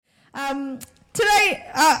Today,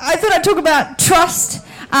 I thought I'd talk about trust.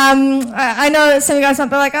 I know that some of you guys might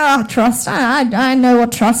be like, oh, trust. I know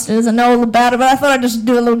what trust is. I know all about it. But I thought I'd just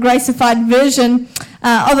do a little gracified version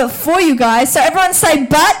of it for you guys. So everyone say,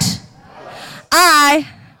 but I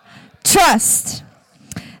trust.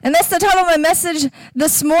 And that's the title of my message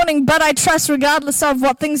this morning. But I trust, regardless of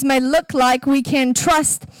what things may look like, we can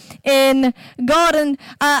trust in God. And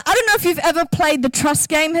I don't know if you've ever played the trust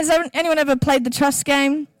game. Has anyone ever played the trust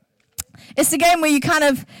game? It's the game where you kind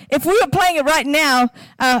of, if we were playing it right now,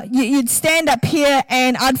 you'd stand up here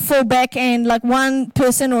and I'd fall back and like one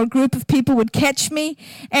person or a group of people would catch me.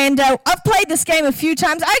 And I've played this game a few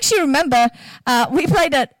times. I actually remember we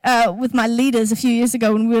played it with my leaders a few years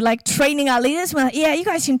ago when we were like training our leaders. We're like, yeah, you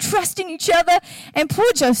guys can trust in each other. And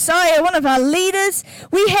poor Josiah, one of our leaders,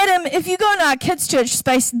 we had him, if you go in our kids' church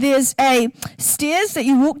space, there's a stairs that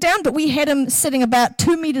you walk down, but we had him sitting about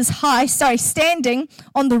 2 meters high, standing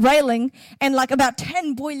on the railing. And like about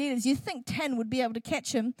 10 boy leaders, you think 10 would be able to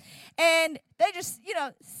catch him. And they just,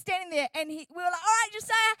 standing there. And we were like, all right,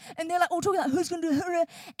 Josiah. And they're like all talking like, who's going to do it?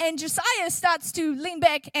 And Josiah starts to lean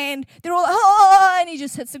back and they're all like, oh, and he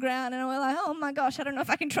just hits the ground. And we're like, oh my gosh, I don't know if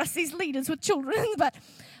I can trust these leaders with children. but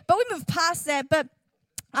we moved past that. But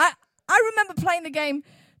I remember playing the game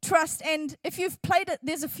Trust. And if you've played it,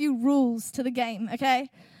 there's a few rules to the game, okay?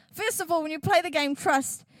 First of all, when you play the game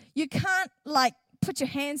Trust, you can't put your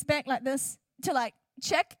hands back like this to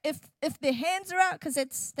check if their hands are out, because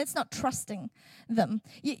that's not trusting them.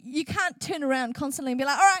 You can't turn around constantly and be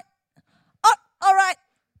like, all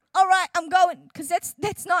right, I'm going, because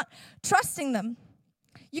that's not trusting them.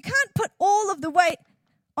 You can't put all of the weight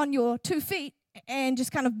on your 2 feet and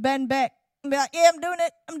just kind of bend back and be like, yeah, I'm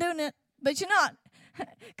doing it, but you're not.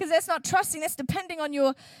 Because that's not trusting, that's depending on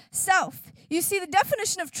yourself. You see, the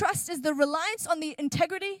definition of trust is the reliance on the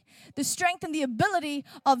integrity, the strength, and the ability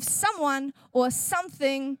of someone or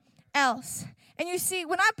something else. And you see,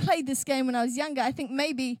 when I played this game when I was younger, I think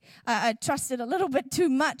maybe I trusted a little bit too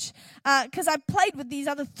much, because I played with these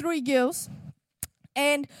other 3 girls,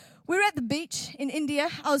 and we were at the beach in India.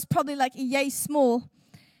 I was probably like a yay small.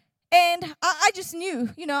 And I just knew,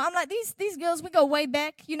 I'm like, these girls, we go way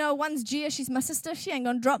back. One's Gia, she's my sister. She ain't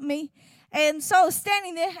going to drop me. And so I was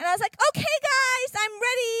standing there, and I was like, okay, guys, I'm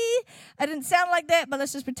ready. I didn't sound like that, but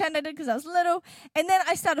let's just pretend I did because I was little. And then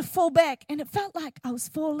I started to fall back, and it felt like I was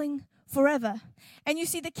falling forever. And you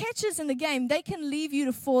see, the catchers in the game, they can leave you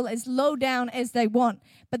to fall as low down as they want,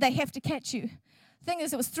 but they have to catch you. The thing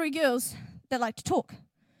is, it was 3 girls that like to talk.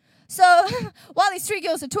 So while these 3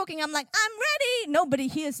 girls are talking, I'm like, I'm ready. Nobody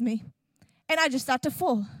hears me. And I just start to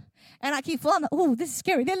fall. And I keep falling. Oh, this is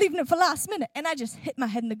scary. They're leaving it for last minute. And I just hit my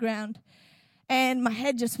head in the ground. And my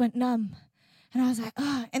head just went numb. And I was like,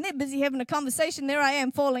 oh. And they're busy having a conversation. There I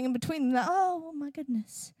am falling in between them. Like, oh, my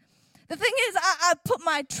goodness. The thing is, I put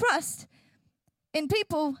my trust in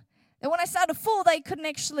people that when I started to fall, they couldn't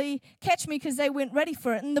actually catch me because they weren't ready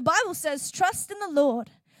for it. And the Bible says, trust in the Lord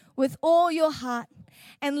with all your heart,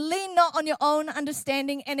 and lean not on your own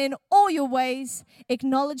understanding, and in all your ways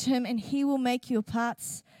acknowledge him, and he will make your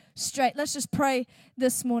paths straight. Let's just pray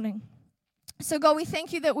this morning. So God, we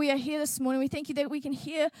thank you that we are here this morning. We thank you that we can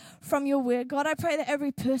hear from your word. God, I pray that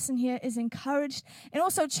every person here is encouraged and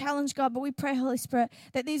also challenged, God. But we pray, Holy Spirit,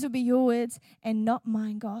 that these would be your words and not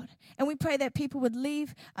mine, God. And we pray that people would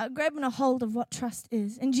leave grabbing a hold of what trust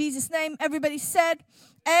is. In Jesus' name, everybody said,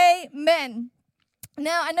 amen.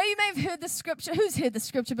 Now, I know you may have heard the scripture. Who's heard the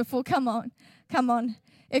scripture before? Come on.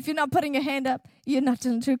 If you're not putting your hand up, you're not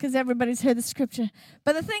doing it true, because everybody's heard the scripture.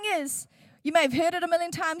 But the thing is, you may have heard it a million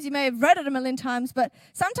times, you may have read it a million times, but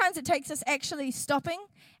sometimes it takes us actually stopping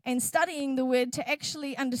and studying the word to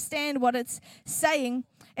actually understand what it's saying.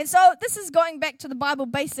 And so this is going back to the Bible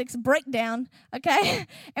basics breakdown, okay?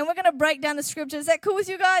 And we're going to break down the scripture. Is that cool with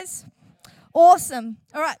you guys? Awesome.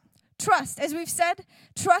 All right. Trust, as we've said,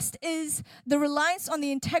 trust is the reliance on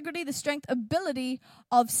the integrity, the strength, ability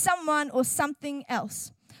of someone or something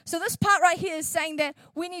else. So this part right here is saying that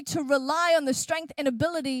we need to rely on the strength and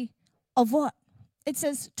ability of what? It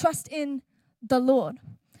says trust in the Lord.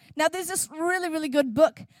 Now there's this really, really good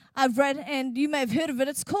book I've read, and you may have heard of it.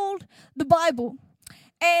 It's called the Bible.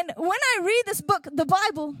 And when I read this book, the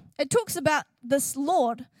Bible, it talks about this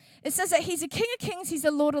Lord. It says that he's a King of Kings, he's a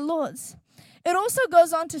Lord of Lords. It also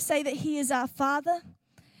goes on to say that he is our Father.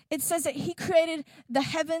 It says that he created the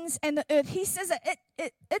heavens and the earth. He says that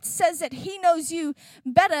it says that he knows you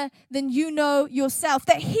better than you know yourself.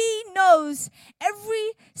 That he knows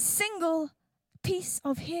every single piece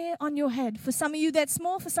of hair on your head. For some of you that's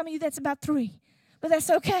small, for some of you that's about 3. But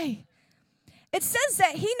that's okay. It says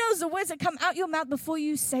that he knows the words that come out your mouth before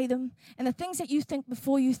you say them and the things that you think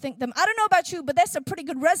before you think them. I don't know about you, but that's a pretty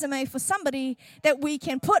good resume for somebody that we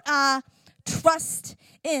can put our trust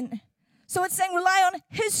in. So it's saying rely on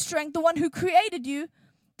his strength, the one who created you,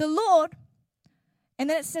 the Lord. And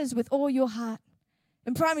then it says with all your heart.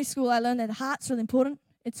 In primary school, I learned that the heart's really important.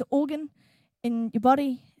 It's an organ in your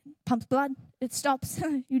body, pumps blood, it stops,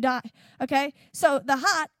 you die. Okay? So the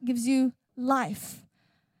heart gives you life.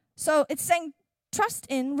 So it's saying trust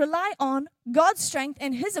in, rely on God's strength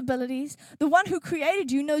and his abilities. The one who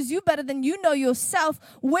created you knows you better than you know yourself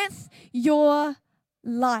with your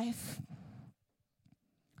life.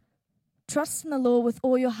 Trust in the Lord with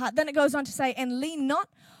all your heart. Then it goes on to say, and lean not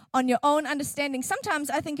on your own understanding. Sometimes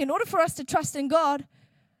I think in order for us to trust in God,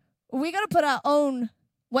 we got to put our own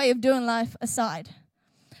way of doing life aside.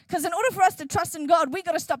 Because in order for us to trust in God, we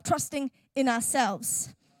got to stop trusting in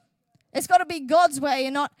ourselves. It's got to be God's way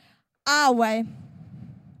and not our way.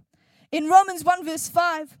 In Romans 1 verse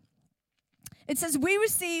 5, it says, we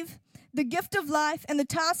receive the gift of life and the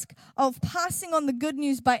task of passing on the good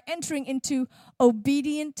news by entering into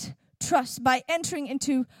obedient trust. By entering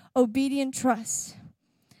into obedient trust.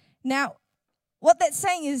 Now, what that's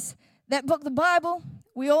saying is that book, the Bible,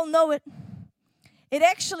 we all know it. It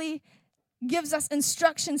actually gives us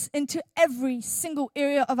instructions into every single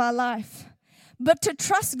area of our life. But to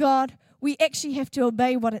trust God, we actually have to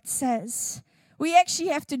obey what it says. We actually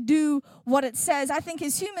have to do what it says. I think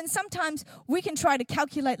as humans, sometimes we can try to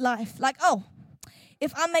calculate life. Like, oh,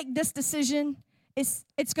 if I make this decision,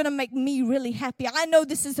 it's going to make me really happy. I know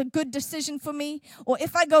this is a good decision for me. Or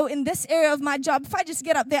if I go in this area of my job, if I just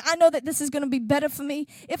get up there, I know that this is going to be better for me.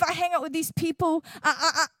 If I hang out with these people,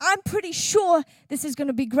 I'm pretty sure this is going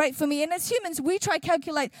to be great for me. And as humans, we try to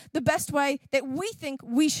calculate the best way that we think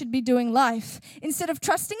we should be doing life instead of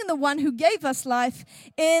trusting in the one who gave us life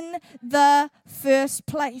in the first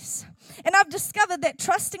place. And I've discovered that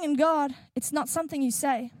trusting in God, it's not something you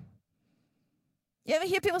say. You ever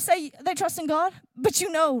hear people say they trust in God, but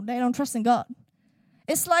you know they don't trust in God?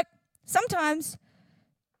 It's like sometimes,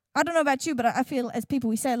 I don't know about you, but I feel as people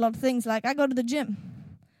we say a lot of things like, I go to the gym.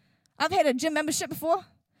 I've had a gym membership before,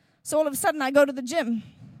 so all of a sudden I go to the gym.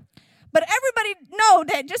 But everybody know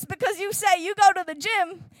that just because you say you go to the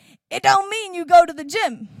gym, it don't mean you go to the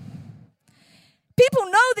gym. People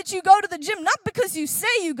know that you go to the gym not because you say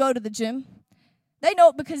you go to the gym. They know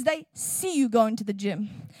it because they see you going to the gym,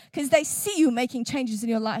 because they see you making changes in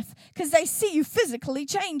your life, because they see you physically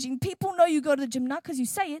changing. People know you go to the gym not because you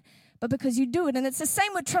say it, but because you do it. And it's the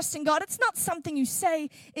same with trusting God. It's not something you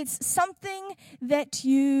say. It's something that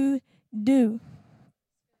you do.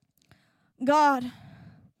 God,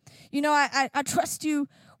 you know, I trust you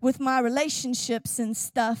with my relationships and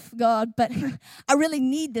stuff, God, but I really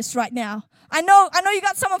need this right now. I know you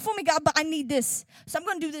got someone for me, God, but I need this. So I'm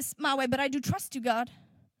going to do this my way, but I do trust you, God.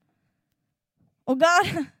 Oh,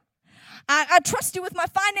 God, I trust you with my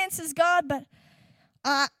finances, God, but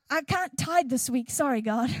I can't tithe this week. Sorry,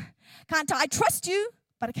 God. Can't tithe. I trust you,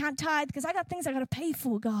 but I can't tithe because I got things I got to pay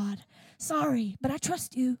for, God. Sorry, but I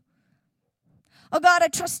trust you. Oh, God, I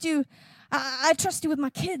trust you. I trust you with my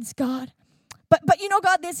kids, God. But you know,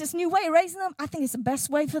 God, there's this new way of raising them. I think it's the best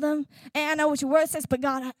way for them. And I know what your word says, but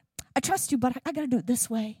God, I trust you, but I got to do it this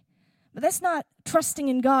way. But that's not trusting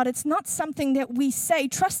in God. It's not something that we say.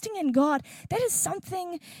 Trusting in God, that is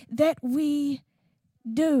something that we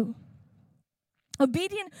do.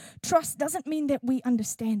 Obedient trust doesn't mean that we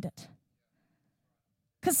understand it.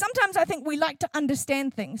 Because sometimes I think we like to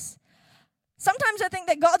understand things. Sometimes I think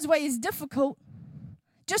that God's way is difficult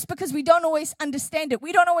just because we don't always understand it.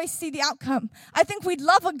 We don't always see the outcome. I think we'd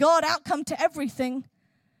love a God outcome to everything,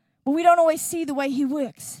 but we don't always see the way he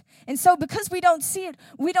works. And so because we don't see it,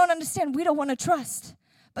 we don't understand, we don't want to trust.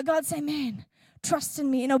 But God say, man, trust in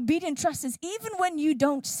me. And obedient trust is even when you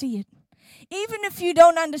don't see it, even if you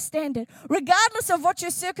don't understand it, regardless of what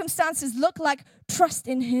your circumstances look like, trust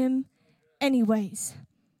in him anyways.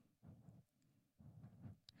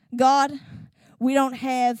 God, we don't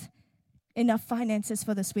have enough finances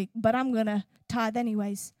for this week, but I'm going to tithe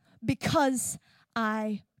anyways because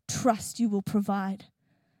I trust you will provide.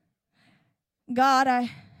 God,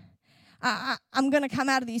 I'm going to come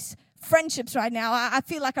out of these friendships right now. I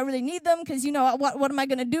feel like I really need them because, you know, what am I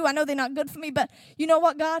going to do? I know they're not good for me, but you know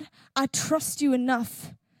what, God? I trust you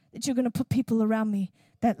enough that you're going to put people around me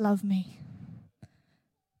that love me.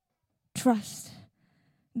 Trust.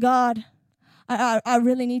 God, I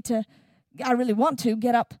really want to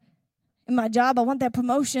get up in my job. I want that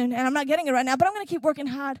promotion, and I'm not getting it right now, but I'm going to keep working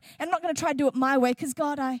hard, and I'm not going to try to do it my way because,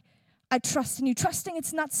 God, I I trust in you. Trusting,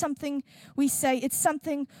 it's not something we say, it's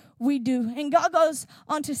something we do. And God goes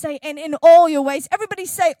on to say, and in all your ways, everybody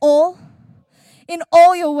say all. In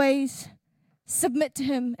all your ways, submit to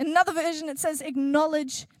him. In another version, it says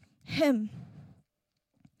acknowledge him.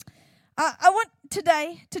 I want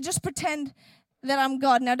today to just pretend that I'm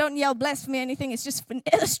God. Now, don't yell blasphemy or anything. It's just an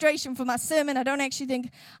illustration for my sermon. I don't actually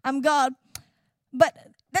think I'm God. But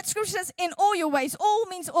that scripture says, in all your ways. All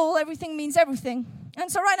means all. Everything means everything.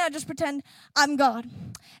 And so right now, just pretend I'm God.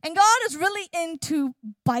 And God is really into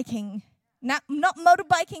biking. Not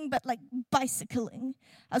motorbiking, but like bicycling.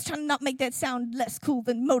 I was trying to not make that sound less cool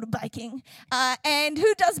than motorbiking. And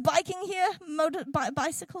who does biking here?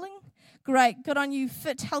 Bicycling? Great. Good on you,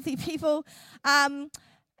 fit, healthy people.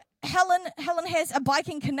 Helen has a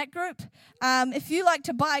biking connect group. If you like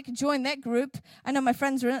to bike, join that group. I know my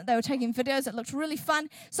friends were in it. They were taking videos. It looked really fun.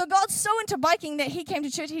 So God's so into biking that he came to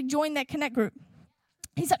church. He joined that connect group.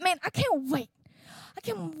 He's like, man, I can't wait. I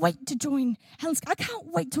can't wait to join Helen's. I can't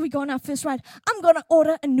wait till we go on our first ride. I'm going to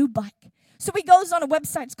order a new bike. So he goes on a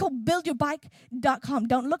website. It's called buildyourbike.com.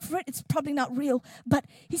 Don't look for it. It's probably not real. But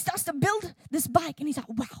he starts to build this bike. And he's like,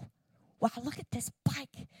 wow, look at this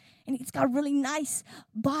bike. And it's got a really nice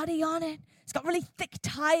body on it. It's got really thick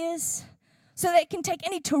tires so that it can take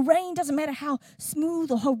any terrain. Doesn't matter how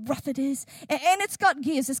smooth or how rough it is. And it's got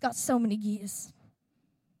gears. It's got so many gears.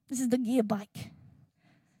 This is the gear bike.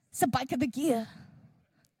 It's the bike of the gear.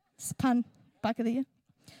 It's a pun. Bike of the year.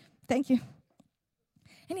 Thank you.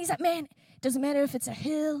 And he's like, man, it doesn't matter if it's a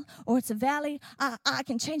hill or it's a valley. I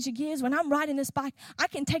can change the gears. When I'm riding this bike, I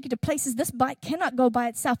can take it to places this bike cannot go by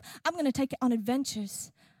itself. I'm going to take it on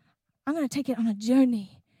adventures. I'm going to take it on a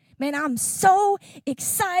journey. Man, I'm so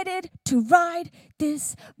excited to ride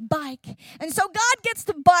this bike. And so God gets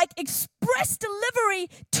the bike express delivery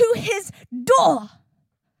to his door.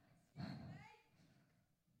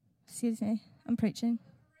 Excuse me, I'm preaching.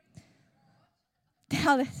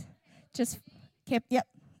 Now this just kept, yep,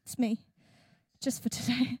 it's me. Just for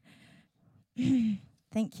today.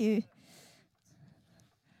 Thank you.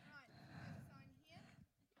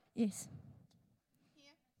 Yes.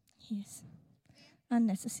 Yes.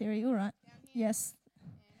 Unnecessary, all right. Yes.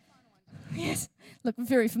 Yes. Look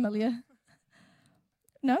very familiar.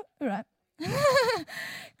 No? All right.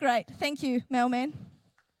 Great. Thank you, mailman.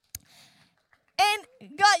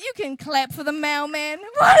 And God, you can clap for the mailman.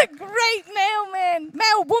 What a great mailman.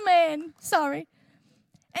 Mailwoman. Sorry.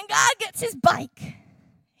 And God gets his bike.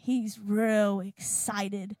 He's real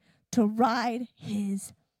excited to ride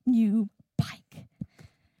his new bike.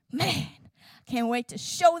 Man, I can't wait to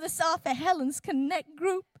show this off at Helen's Connect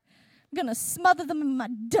group. I'm going to smother them in my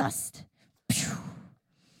dust. Pew.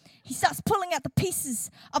 He starts pulling out the pieces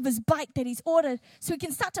of his bike that he's ordered so he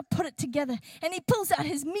can start to put it together. And he pulls out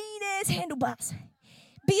his mean-ass handlebars.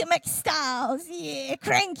 BMX styles, yeah,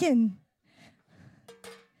 cranking.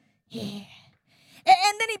 Yeah.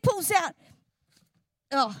 And then he pulls out,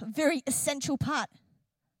 a very essential part,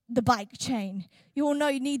 the bike chain. You all know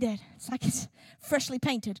you need that. It's like it's freshly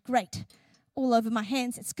painted. Great. All over my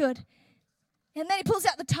hands. It's good. And then he pulls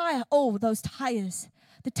out the tire. Oh, those tires.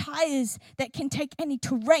 The tires that can take any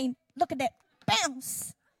terrain. Look at that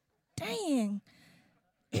bounce. Dang.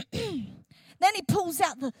 Then he pulls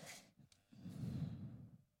out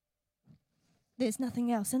there's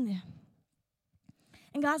nothing else in there.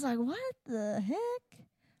 And God's like, what the heck?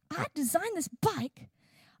 I designed this bike.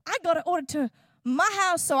 I got it ordered to my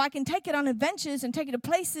house so I can take it on adventures and take it to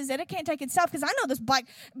places that it can't take itself because I know this bike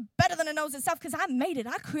better than it knows itself because I made it.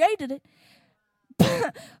 I created it.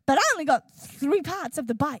 But I only got 3 parts of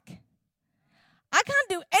the bike. I can't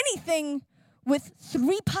do anything with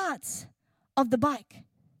 3 parts of the bike.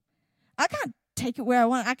 I can't take it where I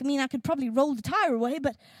want. I could probably roll the tire away,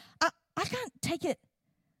 but I can't take it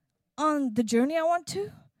on the journey I want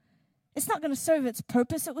to. It's not going to serve its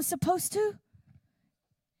purpose it was supposed to.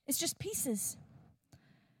 It's just pieces.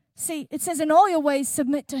 See, it says, in all your ways,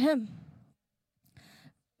 submit to him.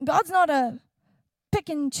 God's not a pick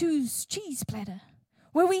and choose cheese platter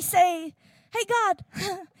where we say, hey, God,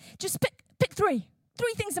 just pick 3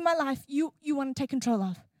 things in my life you want to take control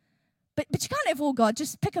of. But you can't have all, God.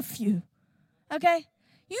 Just pick a few, okay?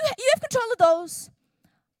 You have control of those.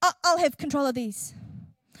 I'll have control of these.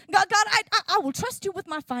 God, I will trust you with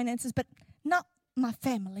my finances, but not my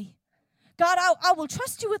family. God, I will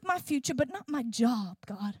trust you with my future, but not my job,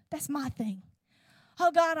 God. That's my thing.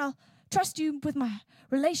 Oh, God, I'll trust you with my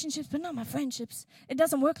relationships, but not my friendships. It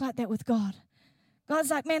doesn't work like that with God. God's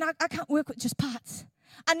like, man, I can't work with just parts.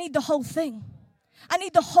 I need the whole thing. I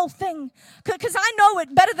need the whole thing because I know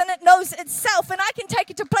it better than it knows itself, and I can take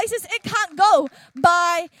it to places it can't go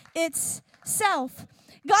by itself.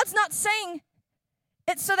 God's not saying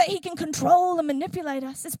it's so that he can control and manipulate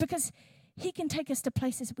us. It's because he can take us to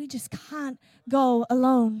places we just can't go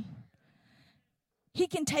alone. He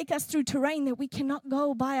can take us through terrain that we cannot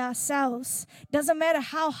go by ourselves. Doesn't matter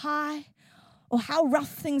how high or how rough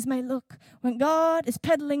things may look. When God is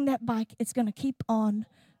pedaling that bike, it's going to keep on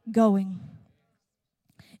going.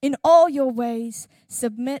 In all your ways,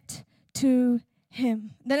 submit to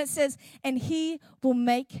him. Then it says, and he will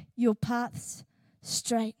make your paths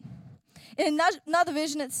straight. In another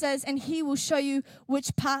vision, it says, and he will show you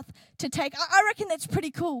which path to take. I reckon that's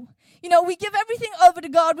pretty cool. You know, we give everything over to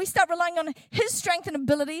God. We start relying on his strength and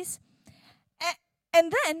abilities.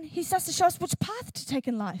 And then he starts to show us which path to take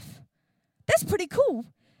in life. That's pretty cool.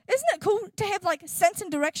 Isn't it cool to have, like, sense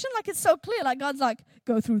and direction? Like, it's so clear. Like, God's like,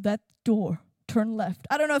 go through that door, turn left.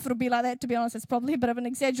 I don't know if it'll be like that, to be honest. It's probably a bit of an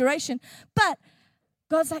exaggeration. But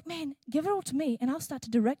God's like, man, give it all to me, and I'll start to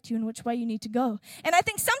direct you in which way you need to go. And I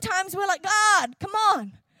think sometimes we're like, God, come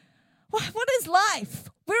on. What is life?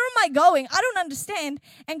 Where am I going? I don't understand.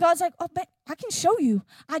 And God's like, oh, man, I can show you.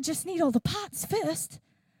 I just need all the parts first.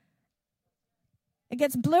 It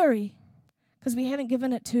gets blurry because we haven't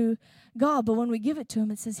given it to God. But when we give it to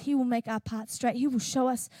him, it says he will make our path straight. He will show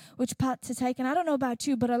us which path to take. And I don't know about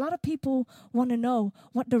you, but a lot of people want to know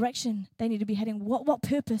what direction they need to be heading. What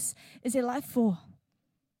purpose is their life for?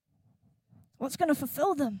 What's going to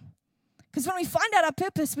fulfill them? Because when we find out our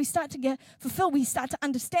purpose, we start to get fulfilled. We start to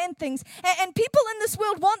understand things. And people in this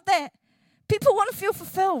world want that. People want to feel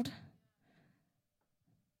fulfilled.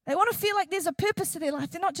 They want to feel like there's a purpose to their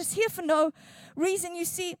life. They're not just here for no reason. You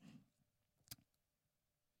see,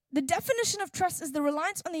 the definition of trust is the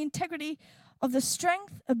reliance on the integrity of the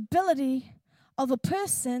strength, ability of a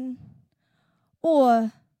person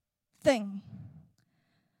or thing.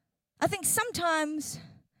 I think sometimes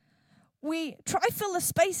we try to fill a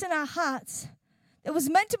space in our hearts that was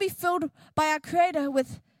meant to be filled by our Creator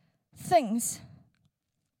with things.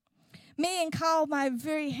 Me and Carl, my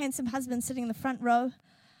very handsome husband, sitting in the front row,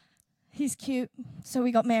 he's cute, so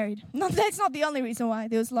we got married. No, that's not the only reason why.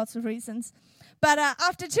 There was lots of reasons. But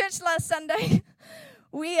after church last Sunday,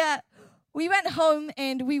 we went home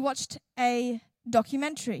and we watched a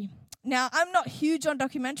documentary. Now, I'm not huge on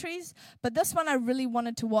documentaries, but this one I really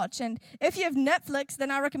wanted to watch. And if you have Netflix, then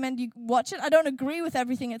I recommend you watch it. I don't agree with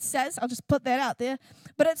everything it says. I'll just put that out there.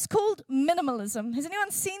 But it's called Minimalism. Has anyone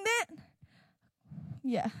seen that?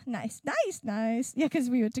 Yeah, nice. Yeah, because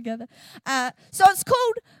we were together. So it's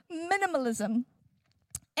called Minimalism.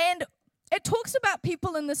 And it talks about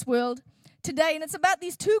people in this world today. And it's about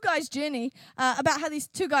these two guys' journey, about how these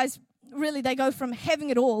two guys really, they go from having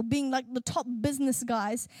it all, being like the top business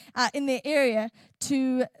guys in their area,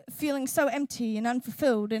 to feeling so empty and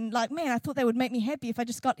unfulfilled. And like, man, I thought they would make me happy if I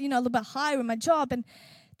just got, a little bit higher in my job. And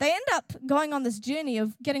they end up going on this journey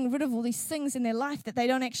of getting rid of all these things in their life that they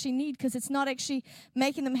don't actually need because it's not actually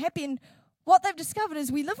making them happy. And what they've discovered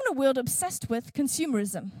is we live in a world obsessed with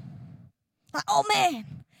consumerism. Like, oh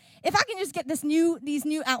man, if I can just get these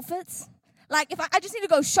new outfits, like if I just need to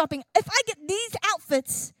go shopping, if I get these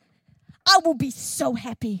outfits, I will be so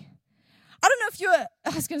happy. I don't know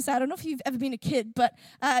I don't know if you've ever been a kid, but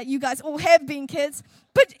you guys all have been kids.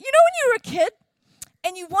 But when you were a kid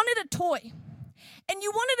and you wanted a toy and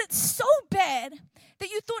you wanted it so bad that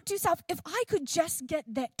you thought to yourself, if I could just get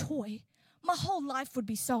that toy, my whole life would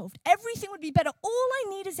be solved. Everything would be better. All I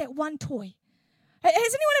need is that one toy. Has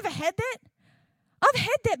anyone ever had that? I've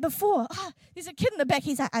had that before. There's a kid in the back.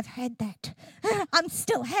 He's like, I've had that. I'm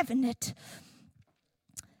still having it.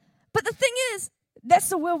 But the thing is, that's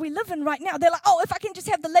the world we live in right now. They're like, if I can just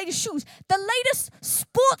have the latest shoes, the latest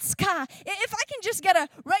sports car, if I can just get a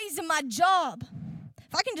raise in my job,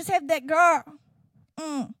 if I can just have that girl,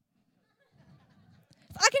 if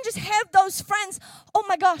I can just have those friends, oh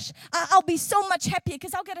my gosh, I'll be so much happier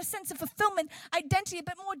because I'll get a sense of fulfillment, identity, a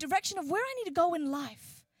bit more direction of where I need to go in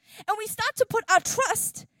life. And we start to put our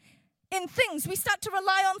trust in things. We start to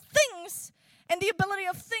rely on things and the ability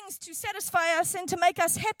of things to satisfy us and to make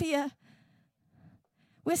us happier.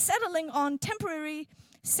 We're settling on temporary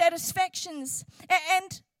satisfactions.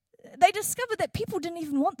 And they discovered that people didn't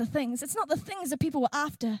even want the things. It's not the things that people were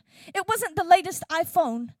after. It wasn't the latest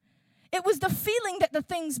iPhone. It was the feeling that the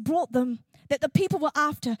things brought them, that the people were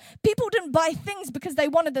after. People didn't buy things because they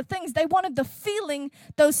wanted the things. They wanted the feeling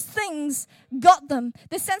those things got them.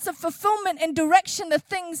 The sense of fulfillment and direction the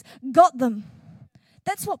things got them.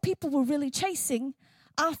 That's what people were really chasing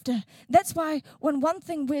after. That's why when one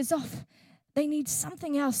thing wears off, they need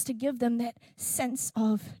something else to give them that sense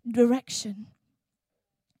of direction.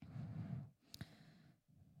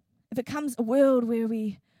 It becomes a world where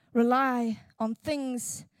we rely on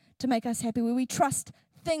things to make us happy, where we trust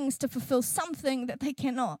things to fulfill something that they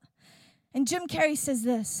cannot. And Jim Carrey says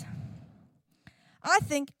this: I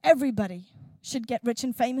think everybody should get rich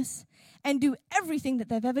and famous and do everything that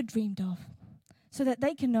they've ever dreamed of so that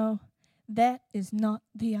they can know that is not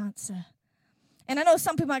the answer. And I know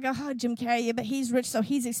some people might go, oh, Jim Carrey, yeah, but he's rich, so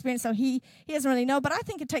he's experienced, so he doesn't really know. But I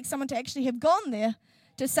think it takes someone to actually have gone there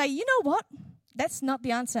to say, you know what? That's not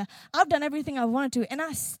the answer. I've done everything I wanted to, and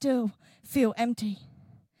I still feel empty.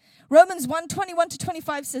 Romans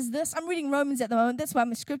 1:21-25 says this. I'm reading Romans at the moment. That's why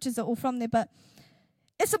my scriptures are all from there. But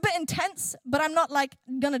it's a bit intense, but I'm not like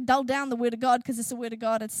going to dull down the word of God because it's the word of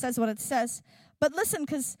God. It says what it says. But listen,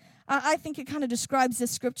 because I think it kind of describes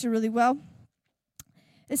this scripture really well.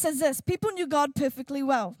 It says this: people knew God perfectly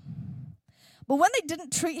well. But when they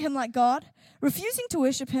didn't treat him like God, refusing to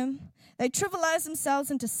worship him, they trivialized themselves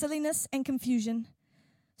into silliness and confusion,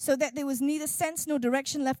 so that there was neither sense nor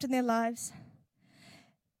direction left in their lives.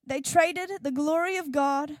 They traded the glory of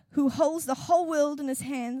God, who holds the whole world in his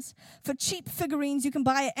hands, for cheap figurines you can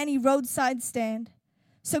buy at any roadside stand.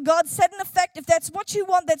 So God said, in effect, if that's what you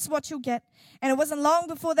want, that's what you'll get. And it wasn't long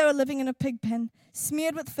before they were living in a pig pen,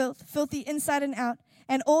 smeared with filth, filthy inside and out.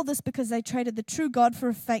 And all this because they traded the true God for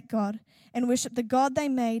a fake God and worshiped the God they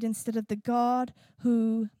made instead of the God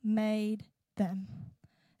who made them.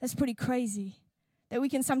 That's pretty crazy that we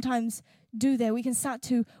can sometimes do that. We can start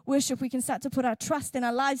to worship. We can start to put our trust in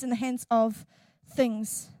our lives in the hands of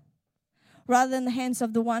things rather than the hands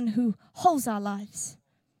of the one who holds our lives.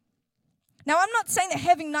 Now, I'm not saying that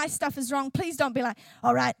having nice stuff is wrong. Please don't be like,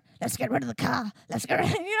 all right, let's get rid of the car. Let's get rid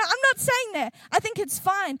of, I'm not saying that. I think it's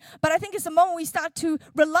fine. But I think it's the moment we start to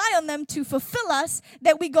rely on them to fulfill us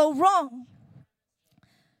that we go wrong.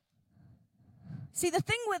 See, the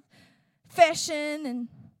thing with fashion and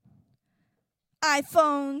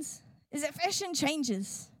iPhones is that fashion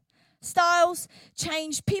changes. Styles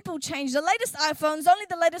change, people change. The latest iPhone's only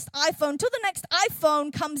the latest iPhone. Till the next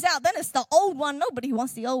iPhone comes out, then it's the old one. Nobody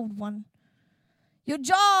wants the old one. Your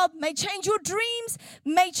job may change, your dreams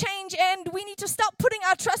may change, and we need to stop putting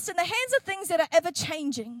our trust in the hands of things that are ever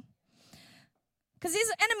changing. Because there's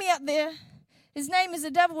an enemy out there. His name is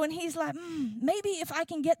the devil, and he's like, maybe if I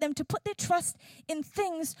can get them to put their trust in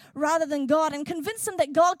things rather than God and convince them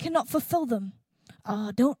that God cannot fulfill them.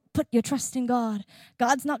 Oh, don't put your trust in God.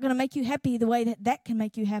 God's not going to make you happy the way that can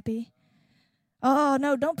make you happy. Oh,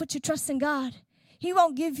 no, don't put your trust in God. He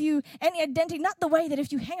won't give you any identity, not the way that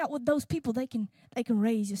if you hang out with those people, they can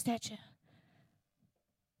raise your stature.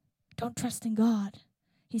 Don't trust in God.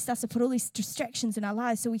 He starts to put all these distractions in our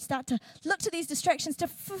lives, so we start to look to these distractions to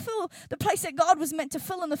fulfill the place that God was meant to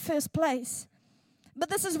fill in the first place. But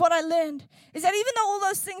this is what I learned, is that even though all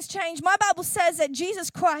those things change, my Bible says that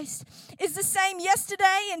Jesus Christ is the same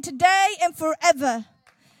yesterday and today and forever.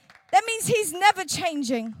 That means he's never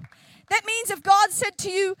changing. That means if God said to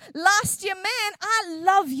you last year, man, I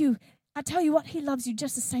love you, I tell you what, he loves you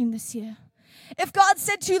just the same this year. If God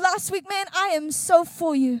said to you last week, man, I am so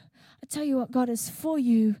for you, I tell you what, God is for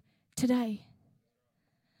you today.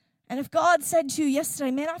 And if God said to you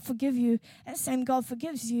yesterday, man, I forgive you, that same God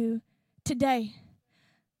forgives you today.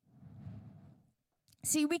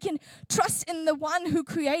 See, we can trust in the one who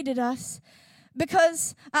created us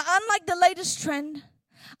because unlike the latest trend,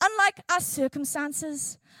 unlike our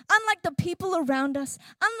circumstances, unlike the people around us,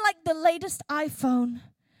 unlike the latest iPhone,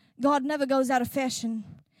 God never goes out of fashion.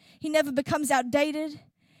 He never becomes outdated.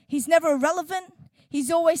 He's never irrelevant. He's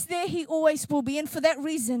always there. He always will be. And for that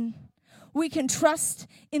reason, we can trust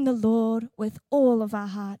in the Lord with all of our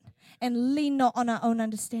heart and lean not on our own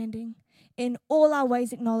understanding. In all our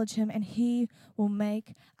ways acknowledge him, and he will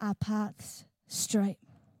make our paths straight.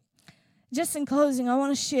 Just in closing, I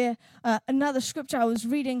want to share another scripture I was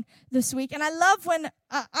reading this week. And I love when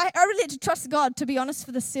I really had to trust God, to be honest,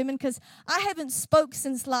 for this sermon, because I haven't spoke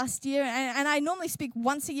since last year. And I normally speak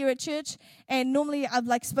once a year at church. And normally I've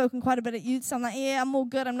spoken quite a bit at youth. So I'm like, yeah, I'm all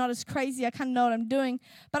good. I'm not as crazy. I kind of know what I'm doing.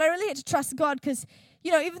 But I really had to trust God because,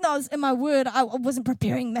 even though I was in my word, I wasn't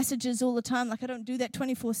preparing messages all the time. I don't do that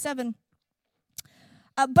 24/7.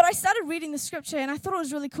 But I started reading the scripture, and I thought it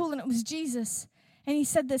was really cool, and it was Jesus. And he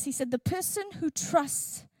said this. He said, the person who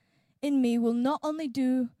trusts in me will not only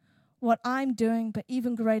do what I'm doing, but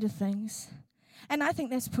even greater things. And I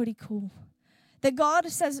think that's pretty cool. That God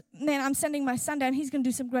says, man, I'm sending my son down. He's going to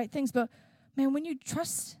do some great things. But, man, when you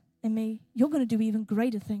trust in me, you're going to do even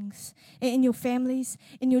greater things in your families,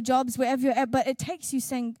 in your jobs, wherever you're at. But it takes you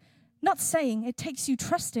it takes you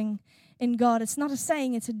trusting in God. It's not a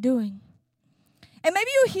saying, it's a doing. And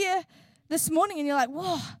maybe you're here this morning and you're like,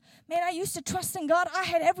 whoa, man, I used to trust in God. I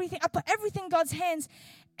had everything. I put everything in God's hands.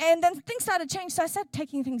 And then things started to change. So I started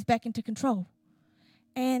taking things back into control.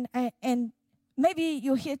 And Maybe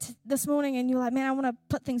you're here this morning and you're like, man, I want to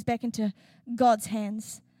put things back into God's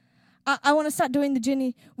hands. I want to start doing the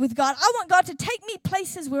journey with God. I want God to take me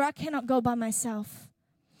places where I cannot go by myself.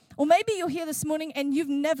 Or maybe you're here this morning and you've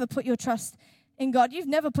never put your trust in God. You've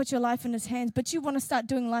never put your life in His hands, but you want to start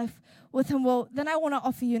doing life with Him. Well, then I want to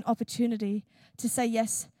offer you an opportunity to say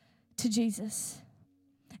yes to Jesus.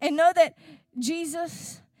 And know that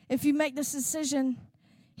Jesus, if you make this decision,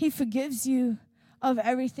 He forgives you of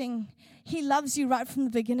everything. He loves you right from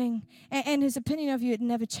the beginning. And His opinion of you, it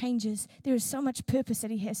never changes. There is so much purpose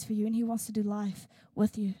that He has for you, and He wants to do life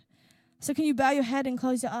with you. So can you bow your head and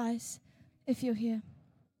close your eyes if you're here?